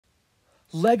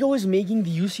LEGO is making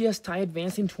the UCS tie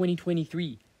advance in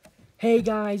 2023. Hey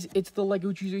guys, it's the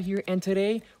LEGO Chooser here, and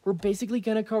today we're basically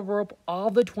gonna cover up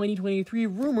all the 2023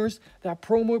 rumors that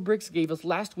Promobricks gave us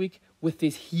last week with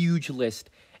this huge list.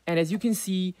 And as you can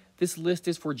see, this list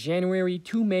is for January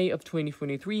to May of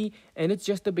 2023, and it's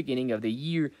just the beginning of the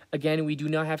year. Again, we do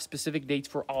not have specific dates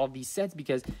for all of these sets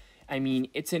because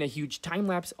it's in a huge time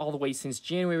lapse all the way since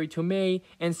January to May,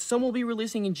 and some will be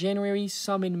releasing in January,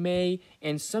 some in May,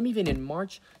 and some even in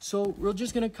March. So we're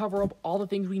just gonna cover up all the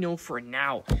things we know for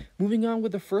now. Moving on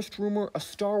with the first rumor, a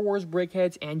Star Wars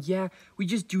Brickheads, and yeah, we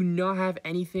just do not have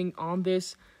anything on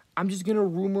this. I'm just gonna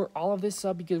rumor all of this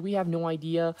up because we have no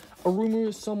idea. A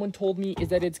rumor someone told me is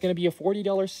that it's gonna be a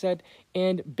 $40 set,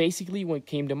 and basically what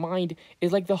came to mind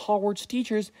is like the Hogwarts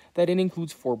teachers, that it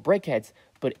includes 4 Brickheads.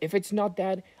 But if it's not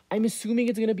that, I'm assuming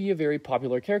it's gonna be a very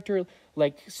popular character,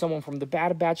 like someone from the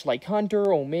Bad Batch, like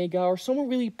Hunter, Omega, or someone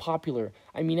really popular.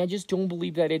 I just don't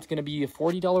believe that it's gonna be a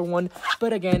 $40 one,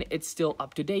 but again, it's still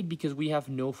up to date because we have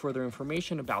no further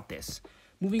information about this.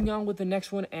 Moving on with the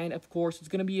next one, and of course, it's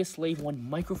going to be a Slave 1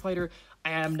 Microfighter.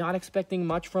 I am not expecting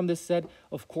much from this set.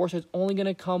 Of course, it's only going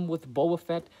to come with Boba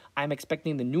Fett. I'm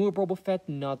expecting the newer Boba Fett,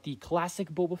 not the classic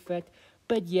Boba Fett.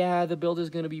 But yeah, the build is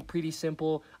going to be pretty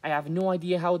simple. I have no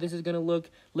idea how this is going to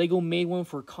look. LEGO made one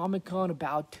for Comic-Con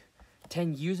about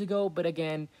 10 years ago, but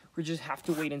again, we just have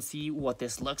to wait and see what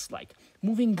this looks like.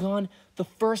 Moving on, the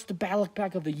first battle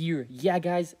pack of the year. Yeah,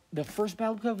 guys, the first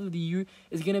battle pack of the year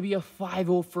is going to be a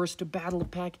 5.0 first battle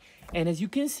pack, and as you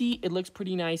can see, it looks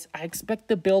pretty nice. I expect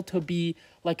the build to be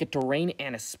like a terrain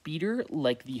and a speeder,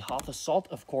 like the Hoth Assault.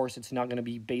 Of course, it's not going to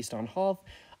be based on Hoth.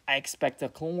 I expect a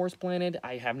Clone Wars planet.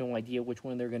 I have no idea which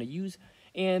one they're going to use.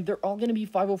 And they're all going to be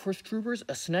 501st Troopers,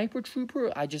 a Sniper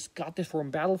Trooper. I just got this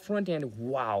from Battlefront, and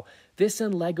wow, this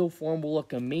in LEGO form will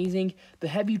look amazing. The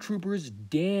Heavy Troopers,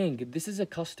 dang, this is a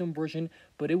custom version,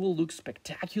 but it will look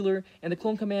spectacular. And the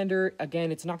Clone Commander,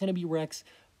 again, it's not going to be Rex,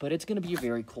 but it's going to be a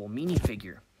very cool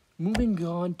minifigure. Moving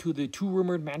on to the 2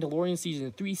 rumored Mandalorian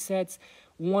Season 3 sets,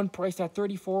 one priced at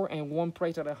 $34 and one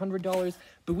priced at $100,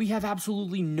 but we have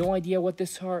absolutely no idea what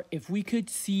this are. If we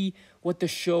could see what the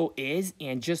show is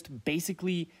and just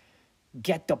basically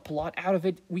get the plot out of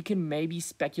it, we can maybe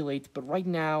speculate, but right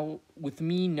now, with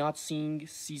me not seeing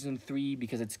Season 3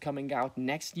 because it's coming out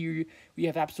next year, we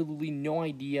have absolutely no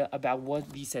idea about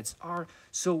what these sets are,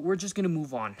 so we're just gonna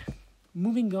move on.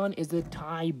 Moving on is the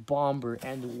TIE Bomber,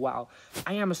 and wow,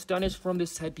 I am astonished from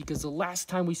this set because the last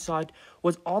time we saw it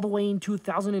was all the way in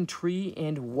 2003,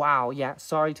 and wow, yeah,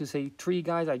 sorry to say tree,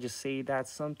 guys, I just say that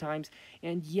sometimes,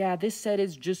 and yeah, this set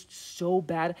is just so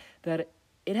bad that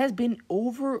it has been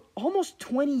over almost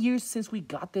 20 years since we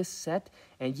got this set,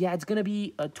 and yeah, it's gonna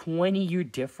be a 20-year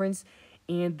difference.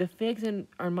 And the figs, in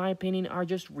my opinion, are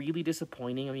just really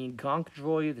disappointing. Gonk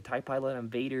Droid, the TIE Pilot,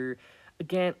 and Vader.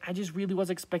 Again, I just really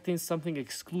was expecting something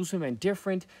exclusive and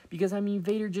different because,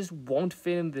 Vader just won't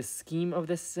fit in the scheme of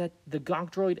this set. The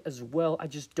Gonk Droid as well, I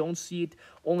just don't see it,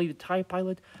 only the TIE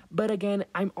Pilot. But again,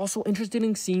 I'm also interested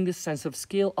in seeing the sense of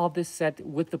scale of this set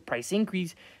with the price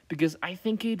increase because I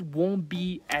think it won't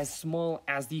be as small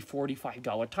as the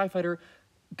 $45 TIE Fighter.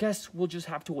 Guess we'll just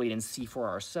have to wait and see for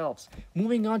ourselves.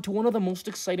 Moving on to one of the most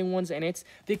exciting ones, and it's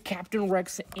the Captain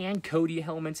Rex and Cody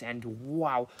helmets, and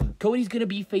wow, Cody's gonna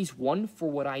be phase 1 for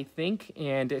what I think,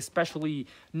 and especially,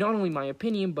 not only my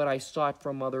opinion, but I saw it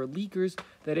from other leakers,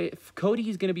 that if Cody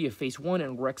is gonna be a phase 1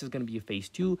 and Rex is gonna be a phase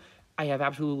 2, I have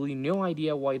absolutely no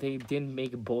idea why they didn't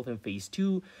make both in phase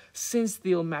 2, since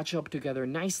they'll match up together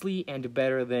nicely and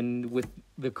better than with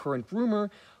the current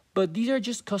rumor. But these are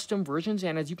just custom versions,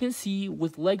 and as you can see,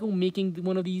 with LEGO making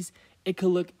one of these, it could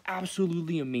look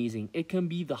absolutely amazing. It can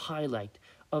be the highlight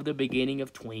of the beginning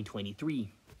of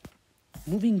 2023.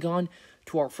 Moving on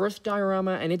to our first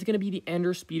diorama, and it's going to be the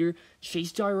Ender Speeder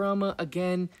Chase diorama.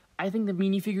 Again, I think the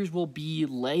minifigures will be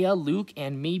Leia, Luke,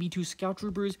 and maybe 2 Scout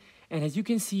Troopers. And as you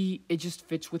can see, it just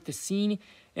fits with the scene.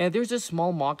 And there's a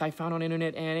small mock I found on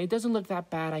internet, and it doesn't look that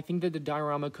bad. I think that the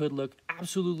diorama could look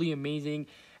absolutely amazing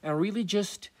and really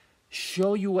just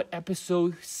show you what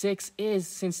episode 6 is,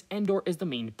 since Endor is the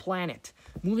main planet.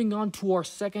 Moving on to our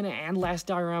second and last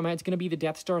diorama, it's going to be the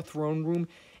Death Star throne room,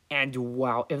 and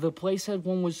wow, if the playset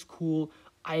one was cool,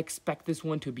 I expect this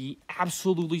one to be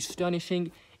absolutely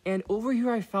astonishing. And over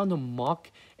here I found a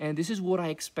mock, and this is what I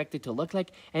expect it to look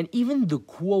like, and even the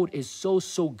quote is so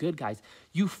good, guys.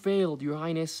 "You failed, your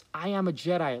highness. I am a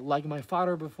Jedi, like my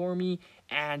father before me,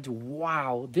 and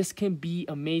wow, this can be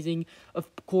amazing. Of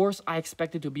course, I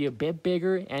expect it to be a bit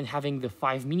bigger and having the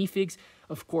 5 minifigs.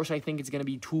 Of course, I think it's going to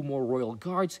be 2 more royal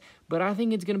guards, but I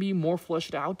think it's going to be more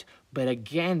fleshed out. But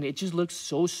again, it just looks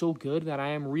so good that I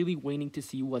am really waiting to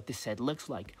see what this set looks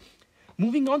like.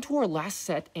 Moving on to our last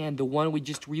set, and the one we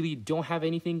just really don't have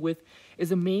anything with, is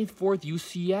the May 4th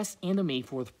UCS and the May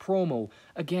 4th promo.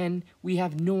 Again, we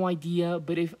have no idea,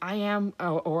 but if I am,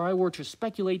 or I were to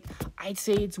speculate, I'd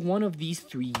say it's one of these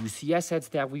 3 UCS sets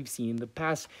that we've seen in the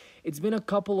past. It's been a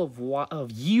couple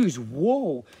of years,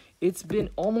 whoa! It's been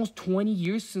almost 20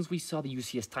 years since we saw the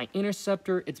UCS TIE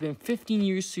Interceptor. It's been 15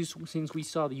 years since we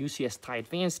saw the UCS TIE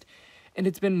Advanced. And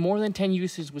it's been more than 10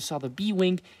 years since we saw the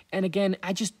B-Wing. And again,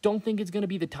 I just don't think it's going to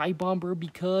be the TIE Bomber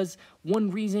because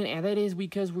one reason, and that is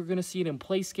because we're going to see it in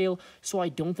play scale. So I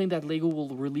don't think that LEGO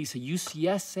will release a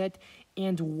UCS set.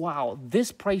 And wow,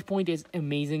 this price point is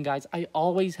amazing, guys. I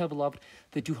always have loved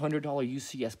the $200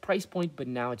 UCS price point, but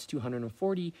now it's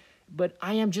 $240. But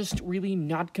I am just really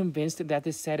not convinced that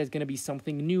this set is going to be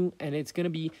something new and it's going to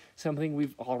be something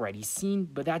we've already seen.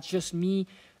 But that's just me.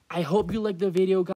 I hope you liked the video, guys.